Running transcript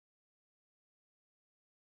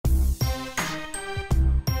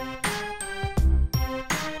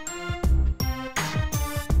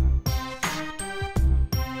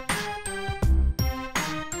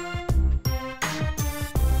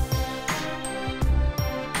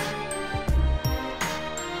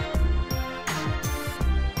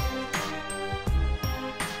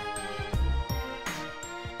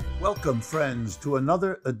Welcome, friends, to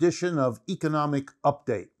another edition of Economic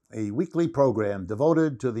Update, a weekly program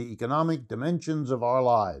devoted to the economic dimensions of our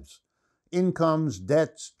lives. Incomes,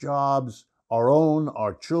 debts, jobs, our own,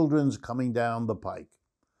 our children's coming down the pike.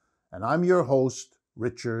 And I'm your host,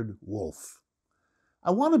 Richard Wolff.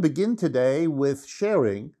 I want to begin today with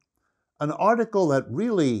sharing an article that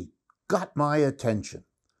really got my attention.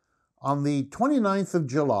 On the 29th of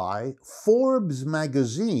July, Forbes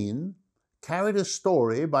magazine carried a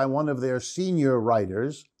story by one of their senior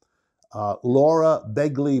writers, Laura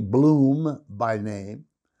Begley Bloom by name,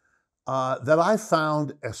 that I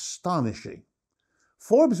found astonishing.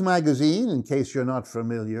 Forbes magazine, in case you're not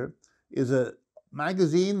familiar, is a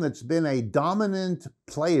magazine that's been a dominant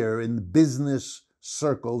player in business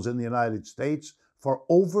circles in the United States for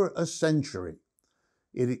over a century.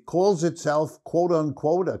 It calls itself, quote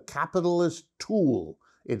unquote, a capitalist tool.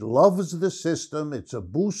 It loves the system. It's a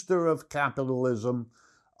booster of capitalism.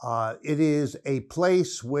 It is a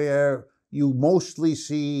place where you mostly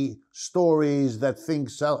see stories that think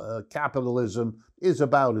capitalism is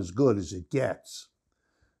about as good as it gets.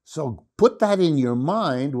 So put that in your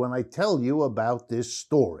mind when I tell you about this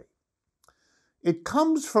story. It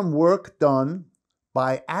comes from work done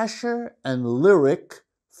by Asher and Lyric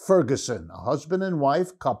Ferguson, a husband and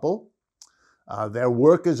wife couple. Their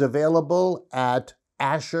work is available at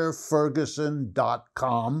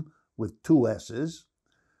asherferguson.com with 2 S's.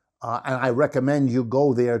 And I recommend you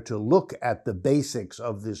go there to look at the basics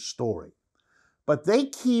of this story. But they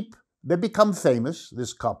become famous,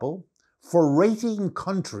 this couple, for rating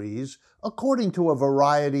countries according to a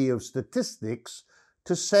variety of statistics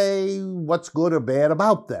to say what's good or bad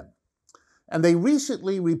about them. And they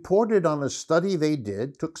recently reported on a study they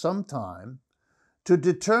did, took some time, to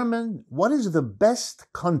determine what is the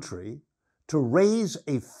best country to raise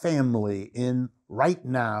a family in right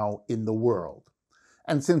now in the world.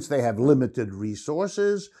 And since they have limited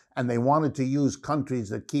resources and they wanted to use countries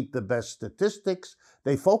that keep the best statistics,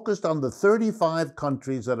 they focused on the 35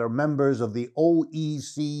 countries that are members of the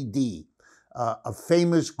OECD, a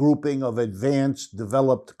famous grouping of advanced,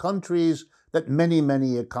 developed countries that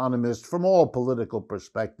many economists from all political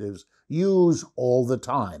perspectives use all the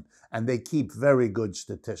time, and they keep very good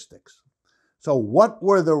statistics. So what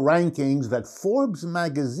were the rankings that Forbes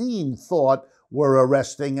magazine thought were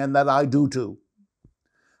arresting and that I do too?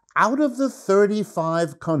 Out of the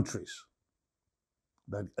 35 countries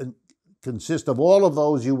that consist of all of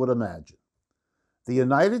those you would imagine, the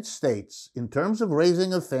United States, in terms of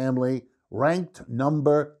raising a family, ranked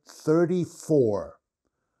number 34.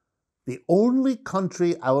 The only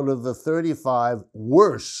country out of the 35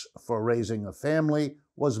 worse for raising a family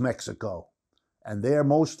was Mexico, and they're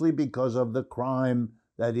mostly because of the crime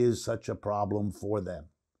that is such a problem for them.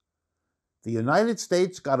 The United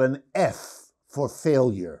States got an F for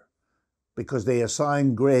failure because they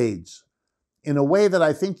assign grades in a way that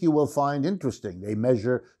I think you will find interesting. They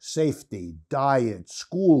measure safety, diet,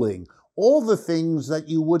 schooling, all the things that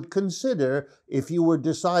you would consider if you were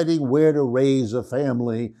deciding where to raise a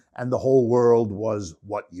family and the whole world was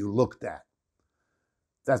what you looked at.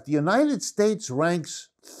 That the United States ranks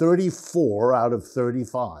 34 out of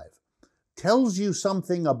 35 tells you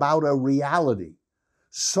something about a reality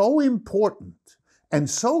so important and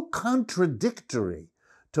so contradictory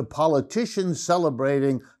to politicians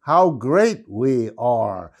celebrating how great we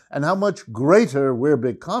are and how much greater we're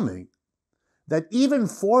becoming, that even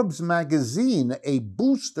Forbes magazine, a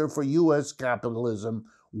booster for U.S. capitalism,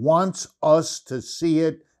 wants us to see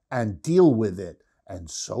it and deal with it, and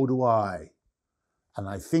so do I. And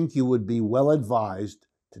I think you would be well advised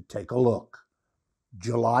to take a look.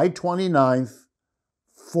 July 29th,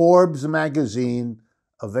 Forbes magazine,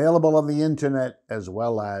 available on the internet as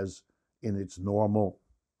well as in its normal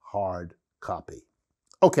hard copy.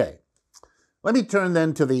 Okay, let me turn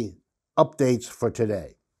then to the updates for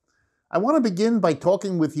today. I want to begin by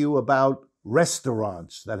talking with you about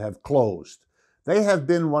restaurants that have closed. They have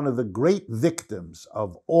been one of the great victims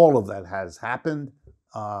of all of that has happened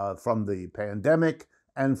from the pandemic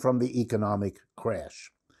and from the economic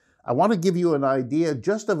crash. I want to give you an idea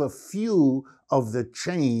just of a few of the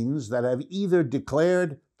chains that have either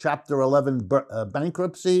declared Chapter 11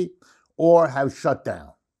 bankruptcy or have shut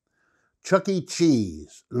down. Chuck E.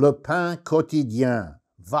 Cheese, Le Pain Quotidien,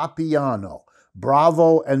 Vapiano,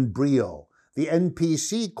 Bravo and Brio, the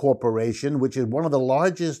NPC Corporation, which is one of the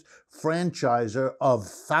largest franchisor of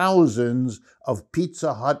thousands of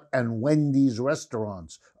Pizza Hut and Wendy's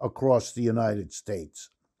restaurants across the United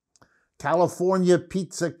States. California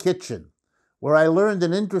Pizza Kitchen, where I learned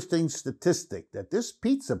an interesting statistic that this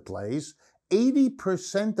pizza place,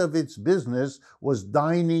 80% of its business was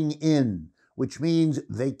dining in, which means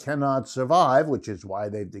they cannot survive, which is why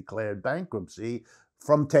they've declared bankruptcy,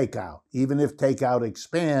 from takeout. Even if takeout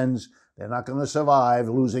expands, they're not going to survive,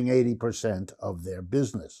 losing 80% of their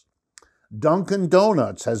business. Dunkin'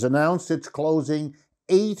 Donuts has announced it's closing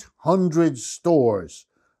 800 stores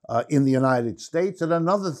in the United States and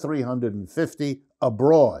another 350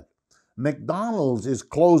 abroad. McDonald's is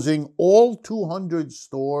closing all 200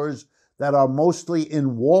 stores that are mostly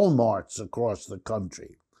in Walmarts across the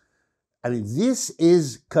country. I mean, this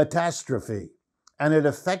is catastrophe, and it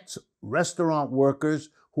affects restaurant workers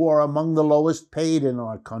who are among the lowest paid in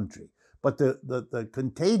our country. But the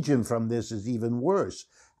contagion from this is even worse.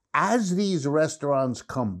 As these restaurants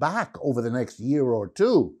come back over the next year or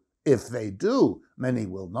two, if they do, many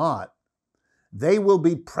will not, they will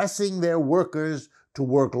be pressing their workers to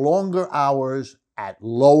work longer hours at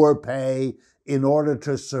lower pay in order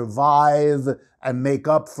to survive and make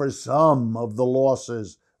up for some of the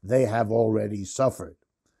losses they have already suffered.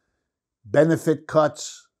 Benefit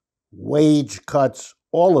cuts, wage cuts,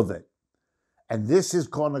 all of it. And this is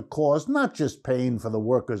going to cause not just pain for the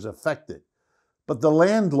workers affected, but the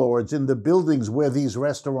landlords in the buildings where these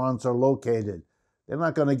restaurants are located. They're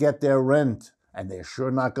not going to get their rent, and they're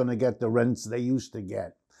sure not going to get the rents they used to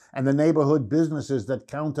get. And the neighborhood businesses that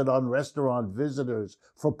counted on restaurant visitors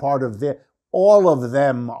for part of all of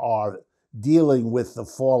them are dealing with the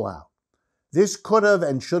fallout. This could have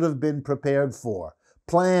and should have been prepared for.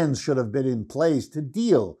 Plans should have been in place to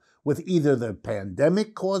deal with either the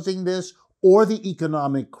pandemic causing this or the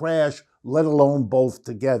economic crash, let alone both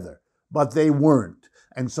together. But they weren't.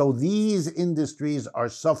 And so these industries are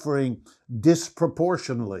suffering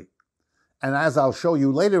disproportionately. And as I'll show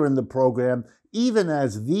you later in the program, even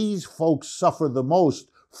as these folks suffer the most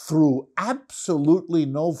through absolutely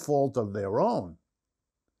no fault of their own,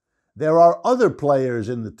 there are other players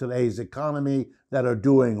in today's economy that are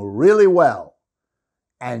doing really well.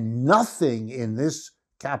 And nothing in this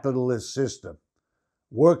capitalist system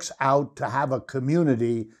works out to have a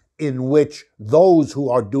community in which those who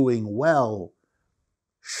are doing well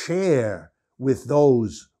share with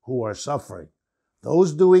those who are suffering.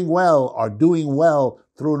 Those doing well are doing well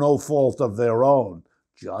through no fault of their own,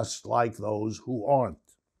 just like those who aren't.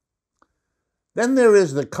 Then there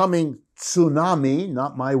is the coming tsunami,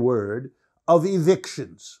 not my word, of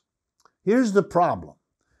evictions. Here's the problem.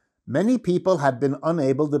 Many people have been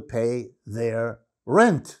unable to pay their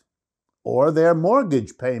rent or their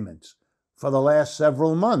mortgage payments for the last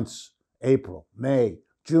several months, April, May,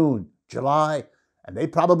 June, July, and they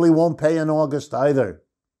probably won't pay in August either.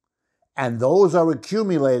 And those are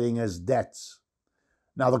accumulating as debts.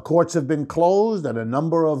 Now, the courts have been closed, and a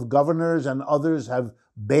number of governors and others have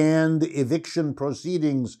banned eviction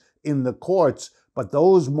proceedings in the courts, but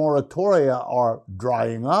those moratoria are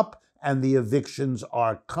drying up, and the evictions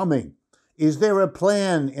are coming. Is there a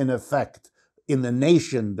plan in effect in the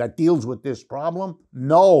nation that deals with this problem?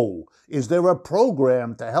 No. Is there a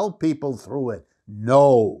program to help people through it?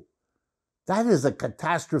 No. That is a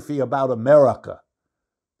catastrophe about America,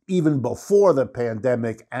 even before the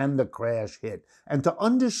pandemic and the crash hit. And to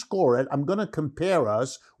underscore it, I'm going to compare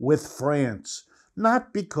us with France.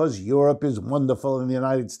 Not because Europe is wonderful and the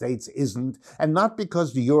United States isn't, and not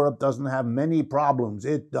because Europe doesn't have many problems.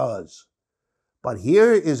 It does. But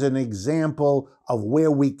here is an example of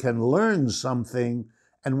where we can learn something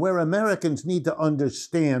and where Americans need to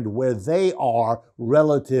understand where they are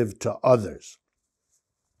relative to others.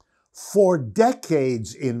 For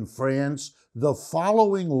decades in France, the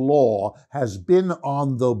following law has been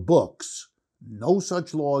on the books. No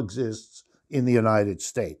such law exists in the United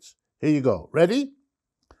States. Here you go. Ready?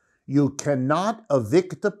 You cannot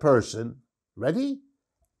evict a person, ready?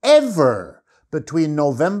 Ever between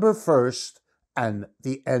November 1st and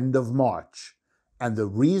the end of March. And the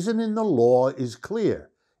reason in the law is clear.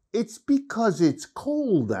 It's because it's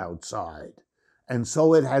cold outside. And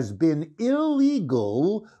so it has been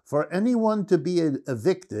illegal for anyone to be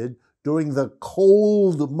evicted during the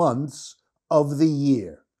cold months of the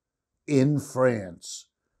year in France.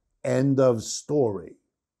 End of story.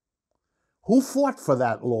 Who fought for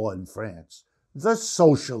that law in France? The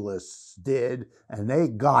socialists did, and they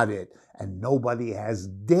got it, and nobody has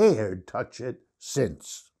dared touch it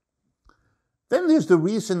since. Then there's the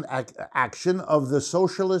recent action of the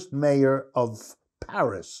socialist mayor of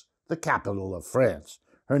Paris, the capital of France.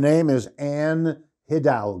 Her name is Anne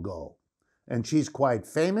Hidalgo, and she's quite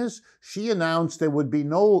famous. She announced there would be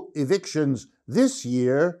no evictions this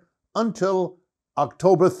year until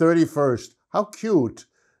October 31st. How cute.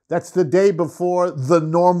 That's the day before the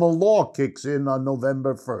normal law kicks in on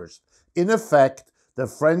November 1st. In effect, the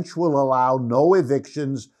French will allow no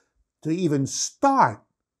evictions to even start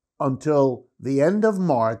until the end of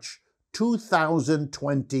March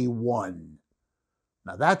 2021.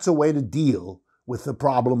 Now, that's a way to deal with the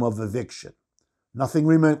problem of eviction. Nothing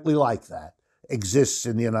remotely like that exists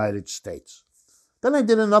in the United States. Then I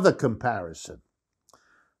did another comparison.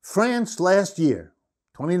 France last year,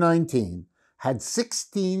 2019, had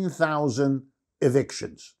 16,000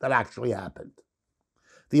 evictions that actually happened.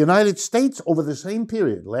 The United States, over the same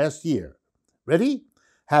period last year, ready,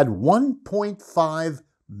 had 1.5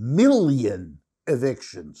 million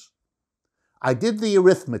evictions. I did the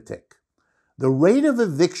arithmetic. The rate of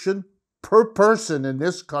eviction per person in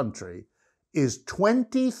this country is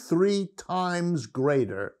 23 times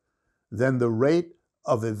greater than the rate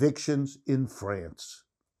of evictions in France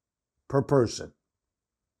per person.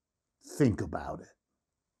 Think about it.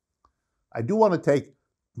 I do want to take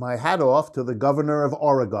my hat off to the governor of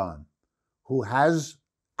Oregon, who has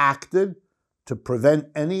acted to prevent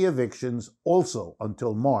any evictions also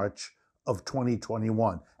until March of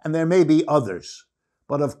 2021. And there may be others,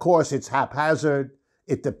 but of course it's haphazard.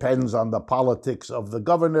 It depends on the politics of the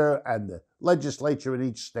governor and the legislature in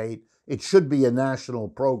each state. It should be a national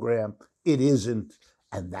program. It isn't,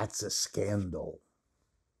 and that's a scandal.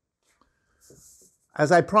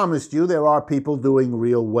 As I promised you, there are people doing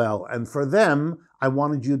real well, and for them, I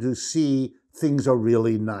wanted you to see things are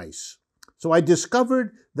really nice. So I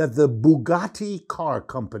discovered that the Bugatti car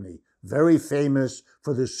company, very famous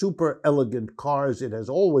for the super elegant cars it has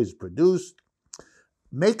always produced,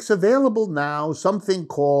 makes available now something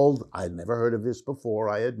called, I'd never heard of this before,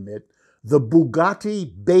 I admit, the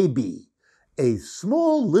Bugatti Baby, a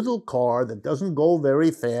small little car that doesn't go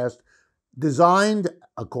very fast, designed,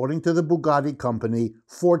 according to the Bugatti company,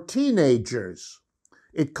 for teenagers.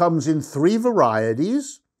 It comes in 3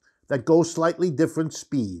 varieties that go slightly different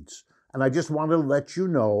speeds. And I just want to let you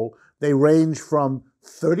know, they range from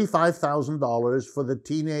 $35,000 for the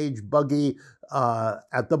teenage buggy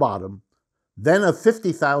at the bottom, then a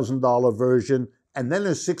 $50,000 version, and then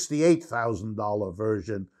a $68,000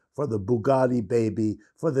 version for the Bugatti Baby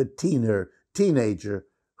for the teenager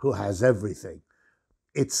who has everything.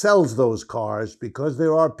 It sells those cars because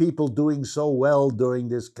there are people doing so well during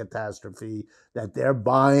this catastrophe that they're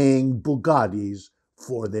buying Bugattis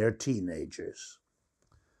for their teenagers.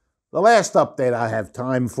 The last update I have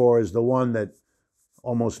time for is the one that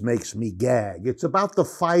almost makes me gag. It's about the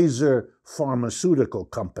Pfizer pharmaceutical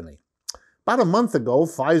company. About a month ago,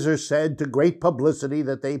 Pfizer said to great publicity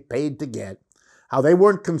that they paid to get, how they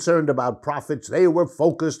weren't concerned about profits, they were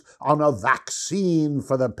focused on a vaccine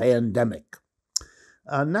for the pandemic.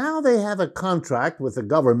 Now they have a contract with the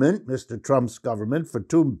government, Mr. Trump's government, for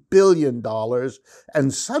 $2 billion,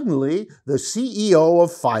 and suddenly the CEO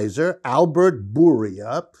of Pfizer, Albert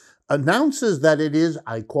Bourla, announces that it is,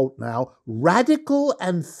 I quote now, radical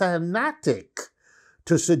and fanatic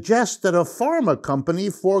to suggest that a pharma company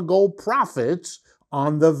forego profits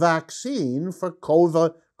on the vaccine for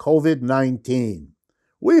COVID-19.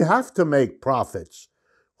 We have to make profits.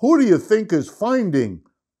 Who do you think is finding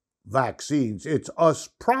vaccines? It's us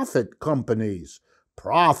profit companies.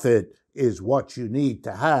 Profit is what you need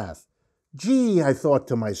to have. Gee, I thought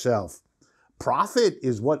to myself, profit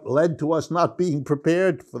is what led to us not being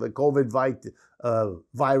prepared for the COVID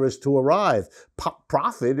virus to arrive.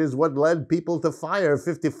 Profit is what led people to fire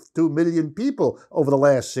 52 million people over the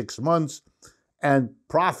last 6 months. And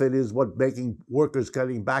profit is what making workers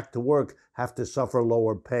getting back to work have to suffer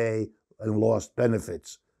lower pay and lost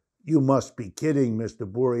benefits. You must be kidding, Mr.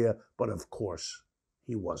 Bourla, but of course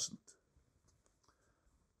he wasn't.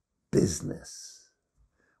 Business.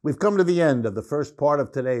 We've come to the end of the first part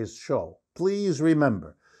of today's show. Please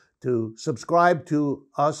remember to subscribe to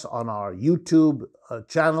us on our YouTube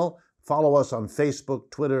channel. Follow us on Facebook,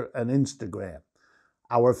 Twitter, and Instagram.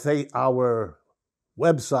 Our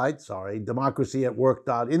website,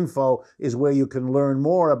 democracyatwork.info, is where you can learn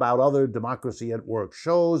more about other Democracy at Work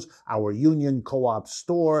shows, our Union Co-op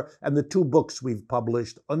store, and the 2 books we've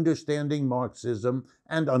published, Understanding Marxism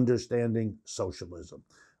and Understanding Socialism.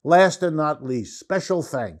 Last and not least, special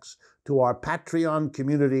thanks to our Patreon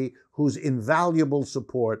community whose invaluable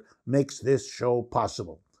support makes this show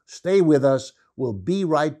possible. Stay with us. We'll be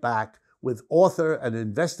right back with author and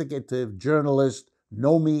investigative journalist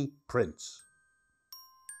Nomi Prins.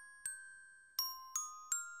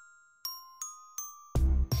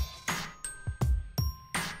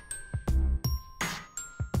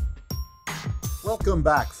 Welcome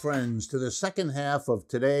back, friends, to the second half of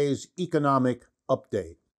today's economic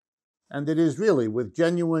update. And it is really with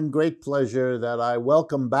genuine great pleasure that I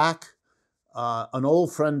welcome back an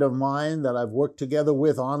old friend of mine that I've worked together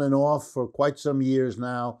with on and off for quite some years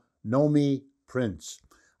now, Nomi Prins.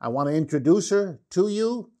 I want to introduce her to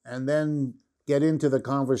you and then get into the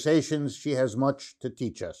conversations. She has much to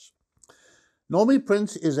teach us. Nomi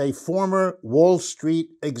Prins is a former Wall Street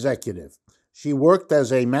executive. She worked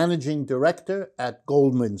as a managing director at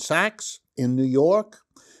Goldman Sachs in New York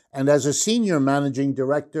and as a senior managing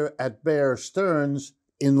director at Bear Stearns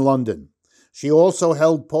in London. She also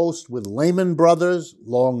held posts with Lehman Brothers,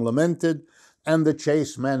 long lamented, and the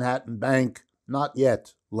Chase Manhattan Bank, not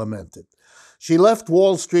yet lamented. She left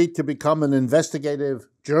Wall Street to become an investigative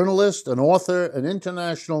journalist, an author, an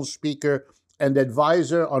international speaker, and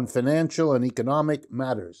advisor on financial and economic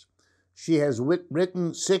matters. She has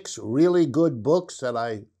written 6 really good books that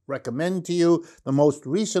I recommend to you, the most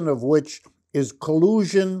recent of which is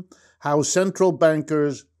Collusion, How Central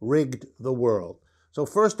Bankers Rigged the World. So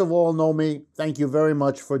first of all, Nomi, thank you very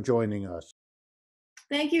much for joining us.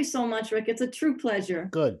 Thank you so much, Rick. It's a true pleasure.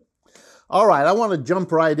 Good. All right, I want to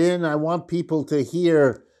jump right in. I want people to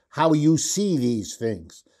hear how you see these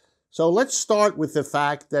things. So let's start with the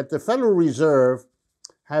fact that the Federal Reserve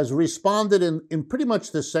has responded in pretty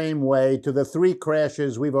much the same way to the 3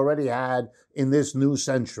 crashes we've already had in this new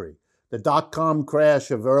century. The dot-com crash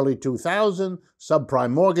of early 2000,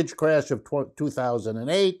 subprime mortgage crash of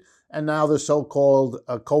 2008, and now the so-called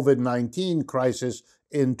COVID-19 crisis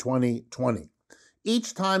in 2020.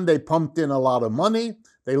 Each time they pumped in a lot of money,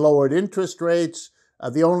 they lowered interest rates.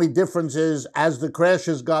 The only difference is, as the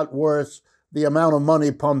crashes got worse, the amount of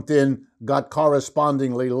money pumped in got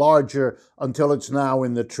correspondingly larger until it's now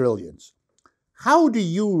in the trillions. How do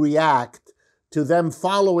you react to them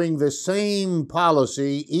following the same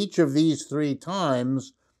policy each of these 3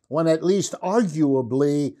 times when at least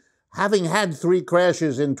arguably having had 3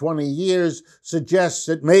 crashes in 20 years suggests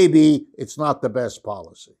that maybe it's not the best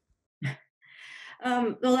policy?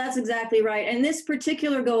 Well, that's exactly right. And this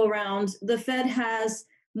particular go-around, the Fed has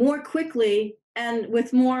more quickly and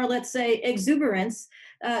with more, let's say, exuberance,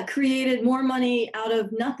 created more money out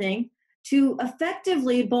of nothing to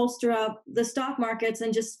effectively bolster up the stock markets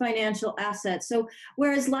and just financial assets. So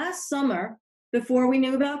whereas last summer, before we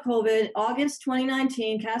knew about COVID, August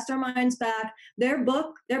 2019, cast our minds back, their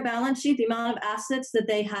book, their balance sheet, the amount of assets that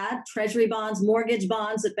they had, treasury bonds, mortgage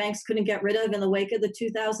bonds that banks couldn't get rid of in the wake of the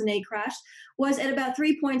 2008 crash, was at about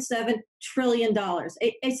 $3.7 trillion,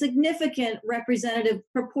 a significant representative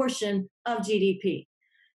proportion of GDP.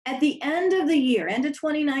 At the end of the year, end of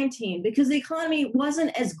 2019, because the economy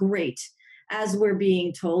wasn't as great as we were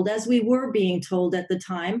being told at the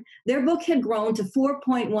time, their book had grown to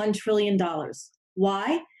 $4.1 trillion.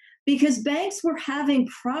 Why? Because banks were having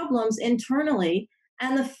problems internally,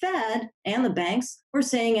 and the Fed and the banks were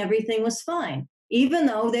saying everything was fine, even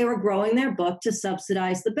though they were growing their book to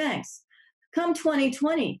subsidize the banks. Come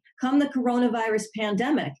 2020, come the coronavirus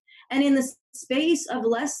pandemic, and in the space of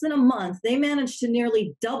less than a month, they managed to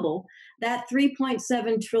nearly double that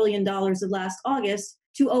 $3.7 trillion of last August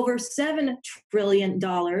to over $7 trillion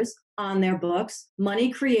on their books,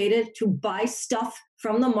 money created to buy stuff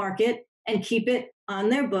from the market and keep it on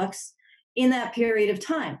their books in that period of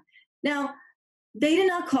time. Now, they did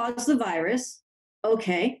not cause the virus,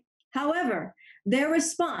 okay. However, their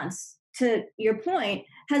response, to your point,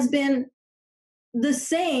 has been the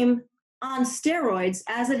same on steroids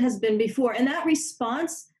as it has been before. And that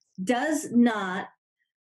response does not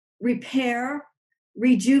repair,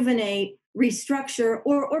 rejuvenate, restructure,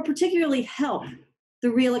 or particularly help the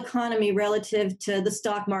real economy relative to the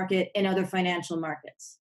stock market and other financial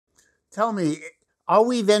markets. Tell me, are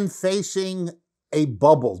we then facing a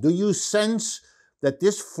bubble? Do you sense that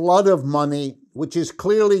this flood of money, which is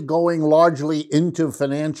clearly going largely into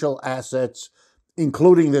financial assets,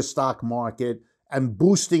 including the stock market, and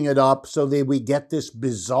boosting it up so that we get this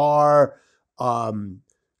bizarre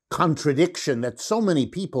contradiction that so many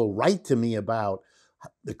people write to me about,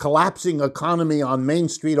 the collapsing economy on Main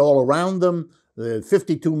Street all around them, the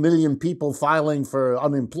 52 million people filing for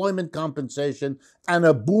unemployment compensation, and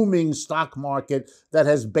a booming stock market that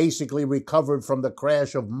has basically recovered from the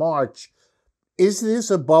crash of March? Is this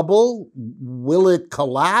a bubble? Will it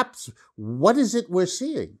collapse? What is it we're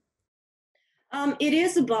seeing? It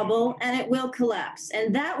is a bubble and it will collapse.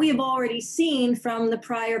 And that we have already seen from the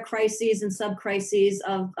prior crises and sub-crises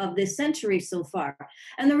of this century so far.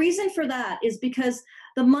 And the reason for that is because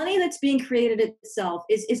the money that's being created itself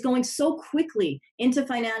is going so quickly into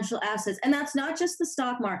financial assets. And that's not just the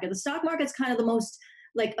stock market. The stock market's kind of the most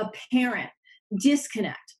apparent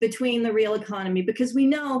disconnect between the real economy, because we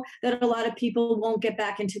know that a lot of people won't get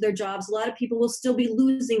back into their jobs. A lot of people will still be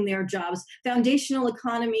losing their jobs. Foundational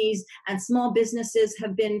economies and small businesses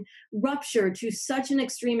have been ruptured to such an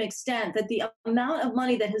extreme extent that the amount of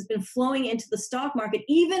money that has been flowing into the stock market,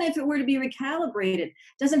 even if it were to be recalibrated,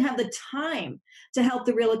 doesn't have the time to help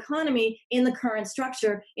the real economy in the current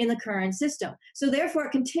structure, in the current system. So therefore,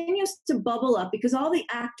 it continues to bubble up because all the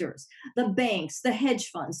actors, the banks, the hedge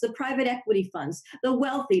funds, the private equity funds, the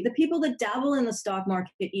wealthy, the people that dabble in the stock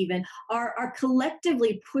market even, are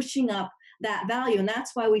collectively pushing up that value. And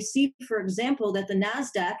that's why we see, for example, that the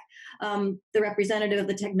NASDAQ, the representative of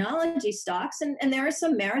the technology stocks, and there is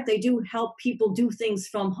some merit, they do help people do things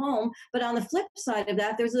from home. But on the flip side of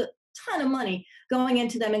that, there's a ton of money going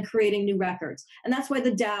into them and creating new records. And that's why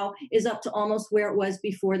the Dow is up to almost where it was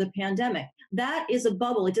before the pandemic. That is a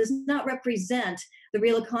bubble. It does not represent the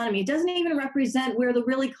real economy. It doesn't even represent where the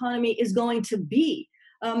real economy is going to be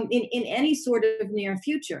in any sort of near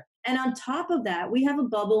future. And on top of that, we have a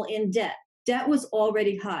bubble in debt. Debt was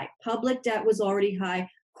already high. Public debt was already high.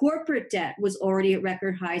 Corporate debt was already at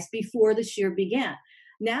record highs before this year began.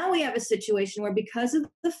 Now we have a situation where, because of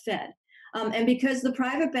the Fed, and because the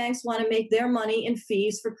private banks want to make their money in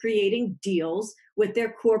fees for creating deals with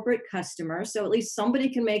their corporate customers, so at least somebody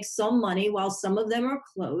can make some money while some of them are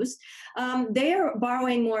closed, they are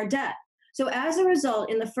borrowing more debt. So as a result,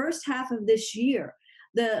 in the first half of this year,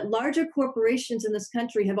 the larger corporations in this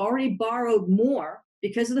country have already borrowed more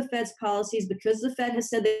because of the Fed's policies, because the Fed has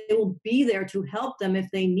said they will be there to help them if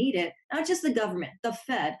they need it, not just the government, the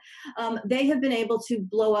Fed. They have been able to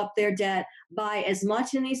blow up their debt by as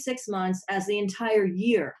much in these 6 months as the entire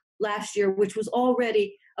year last year, which was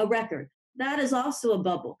already a record. That is also a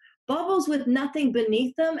bubble. Bubbles with nothing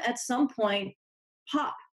beneath them at some point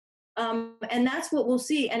pop. And that's what we'll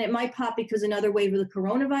see. And it might pop because another wave of the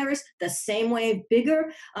coronavirus, the same wave,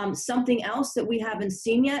 bigger, something else that we haven't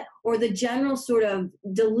seen yet, or the general sort of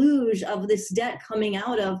deluge of this debt coming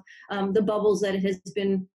out of the bubbles that it has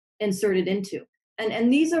been inserted into.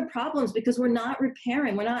 And these are problems because we're not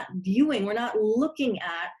repairing, we're not viewing, we're not looking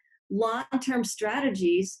at long-term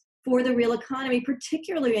strategies for the real economy,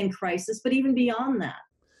 particularly in crisis, but even beyond that.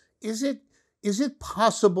 Is it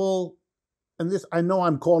possible, and this, I know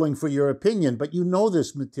I'm calling for your opinion, but you know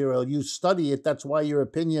this material, you study it, that's why your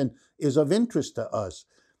opinion is of interest to us.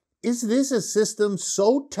 Is this a system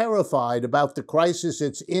so terrified about the crisis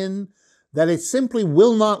it's in that it simply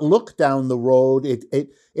will not look down the road?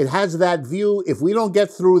 It has that view, if we don't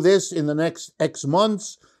get through this in the next X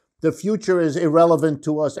months, the future is irrelevant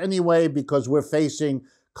to us anyway because we're facing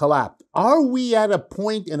collapse. Are we at a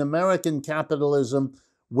point in American capitalism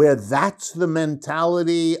where that's the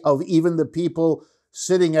mentality of even the people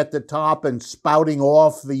sitting at the top and spouting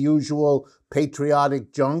off the usual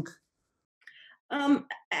patriotic junk?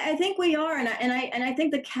 I think we are, and I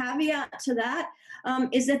think the caveat to that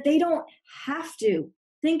is that they don't have to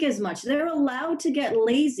think as much. They're allowed to get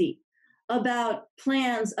lazy about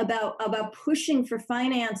plans, about pushing for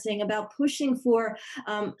financing, about pushing for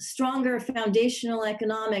stronger foundational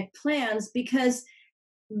economic plans, because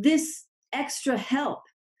this extra help,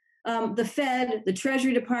 the Fed, the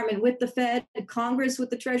Treasury Department with the Fed, the Congress with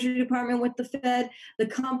the Treasury Department with the Fed, the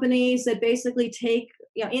companies that basically take,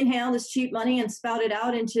 inhale this cheap money and spout it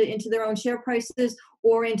out into their own share prices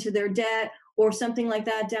or into their debt or something like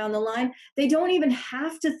that down the line. They don't even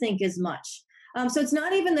have to think as much. So it's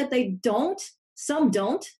not even that they don't. Some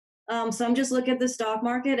don't. Some just look at the stock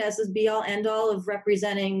market as this be-all, end-all of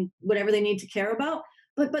representing whatever they need to care about.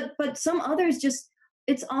 But some others just,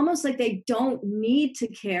 it's almost like they don't need to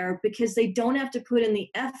care because they don't have to put in the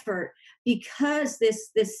effort, because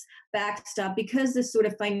this backstop, because this sort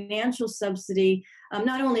of financial subsidy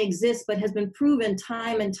not only exists, but has been proven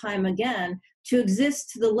time and time again to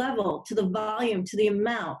exist to the level, to the volume, to the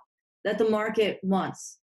amount that the market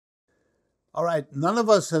wants. All right, none of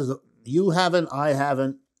us has, you haven't, I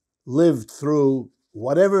haven't lived through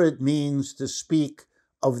whatever it means to speak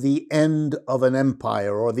of the end of an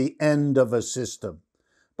empire or the end of a system.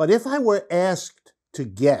 But if I were asked to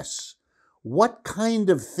guess what kind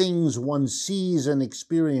of things one sees and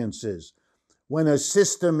experiences when a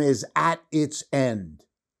system is at its end,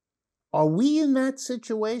 are we in that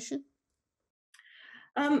situation?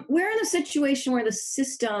 We're in a situation where the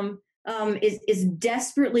system is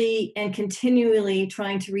desperately and continually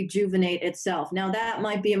trying to rejuvenate itself. Now, that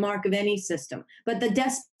might be a mark of any system, but the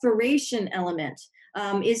desperation element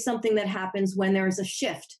is something that happens when there is a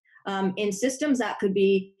shift in systems. That could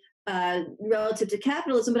be relative to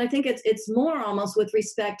capitalism, but I think it's more almost with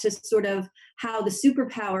respect to sort of how the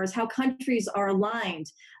superpowers, how countries are aligned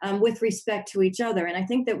with respect to each other. And I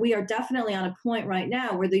think that we are definitely on a point right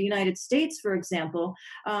now where the United States, for example,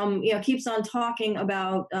 keeps on talking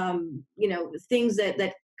about things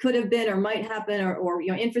that could have been or might happen, or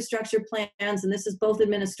infrastructure plans, and this is both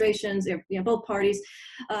administrations, both parties,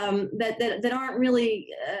 that aren't really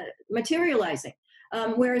materializing.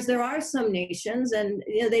 Whereas there are some nations, and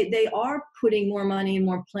they are putting more money and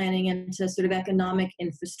more planning into sort of economic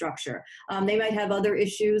infrastructure. They might have other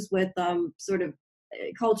issues with sort of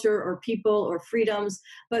culture or people or freedoms,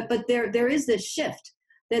 but there is this shift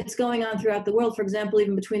that's going on throughout the world. For example,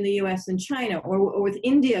 even between the U.S. and China, or with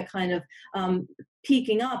India kind of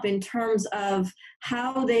peaking up in terms of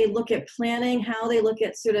how they look at planning, how they look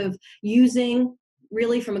at sort of using,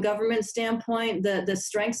 really from a government standpoint, the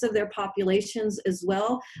strengths of their populations as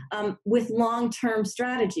well, with long-term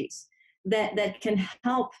strategies that can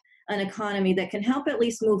help an economy, that can help at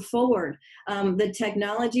least move forward the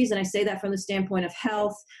technologies. And I say that from the standpoint of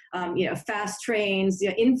health, fast trains,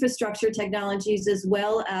 infrastructure technologies, as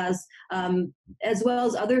well as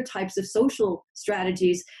other types of social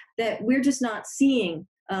strategies that we're just not seeing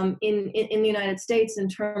in the United States in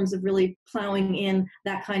terms of really plowing in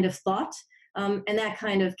that kind of thought. And that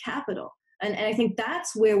kind of capital. And I think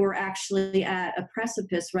that's where we're actually at a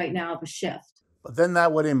precipice right now of a shift. But then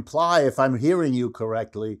that would imply, if I'm hearing you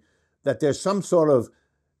correctly, that there's some sort of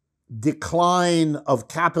decline of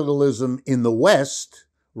capitalism in the West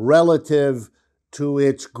relative to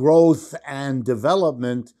its growth and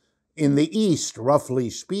development in the East, roughly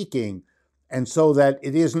speaking. And so that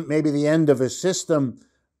it isn't maybe the end of a system,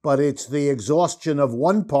 but it's the exhaustion of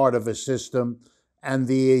one part of a system and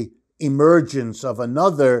the emergence of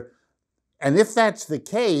another. And if that's the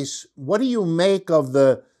case, what do you make of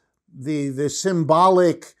the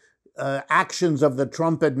symbolic actions of the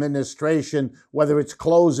Trump administration, whether it's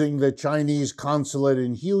closing the Chinese consulate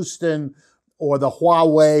in Houston, or the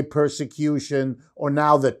Huawei persecution, or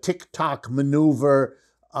now the TikTok maneuver?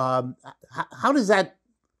 How does that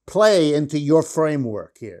play into your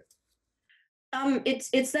framework here?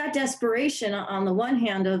 It's that desperation on the one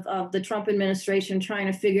hand of the Trump administration trying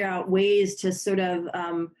to figure out ways to sort of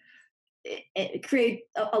create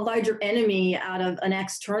a larger enemy out of an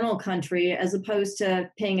external country, as opposed to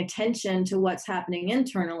paying attention to what's happening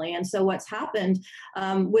internally. And so what's happened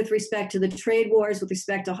with respect to the trade wars, with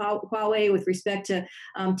respect to Huawei, with respect to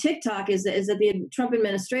TikTok, is that the Trump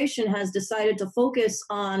administration has decided to focus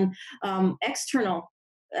on external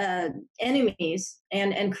enemies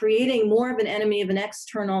and creating more of an enemy of an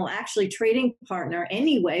external, actually trading partner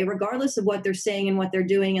anyway, regardless of what they're saying and what they're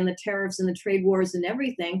doing, and the tariffs and the trade wars and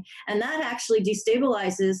everything. And that actually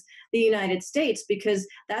destabilizes the United States, because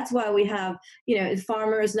that's why we have,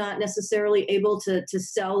 farmers not necessarily able to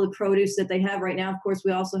sell the produce that they have right now. Of course,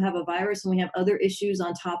 we also have a virus, and we have other issues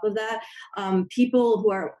on top of that. People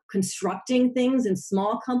who are constructing things in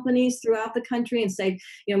small companies throughout the country and say,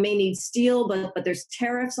 may need steel, but there's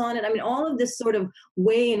tariffs on it. I mean, all of this sort of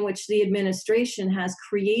way in which the administration has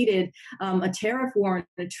created a tariff war and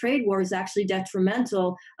a trade war is actually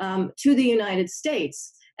detrimental to the United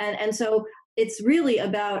States. And so it's really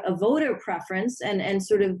about a voter preference and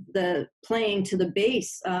sort of the playing to the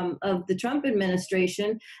base of the Trump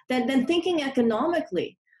administration, than thinking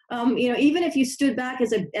economically. Even if you stood back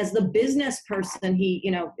as the business person he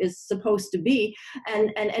is supposed to be,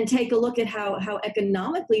 and take a look at how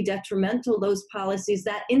economically detrimental those policies,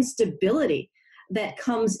 that instability that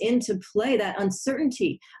comes into play, that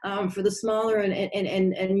uncertainty for the smaller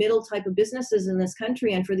and middle type of businesses in this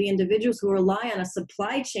country, and for the individuals who rely on a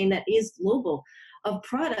supply chain that is global of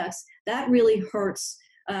products, that really hurts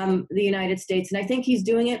the United States. And I think he's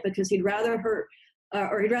doing it because he'd rather hurt,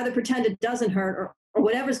 or he'd rather pretend it doesn't hurt, or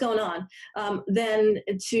whatever's going on, than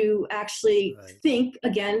to actually think,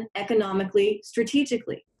 again, economically,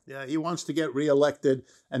 strategically. Yeah, he wants to get reelected,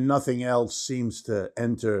 and nothing else seems to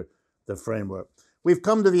enter the framework. We've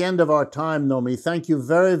come to the end of our time, Nomi. Thank you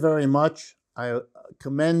very, very much. I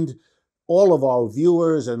commend all of our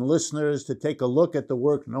viewers and listeners to take a look at the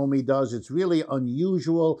work Nomi does. It's really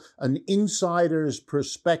unusual, an insider's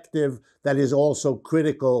perspective that is also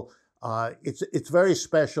critical. It's very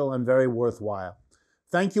special and very worthwhile.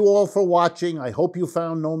 Thank you all for watching. I hope you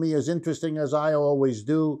found Nomi as interesting as I always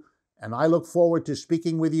do, and I look forward to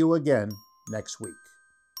speaking with you again next week.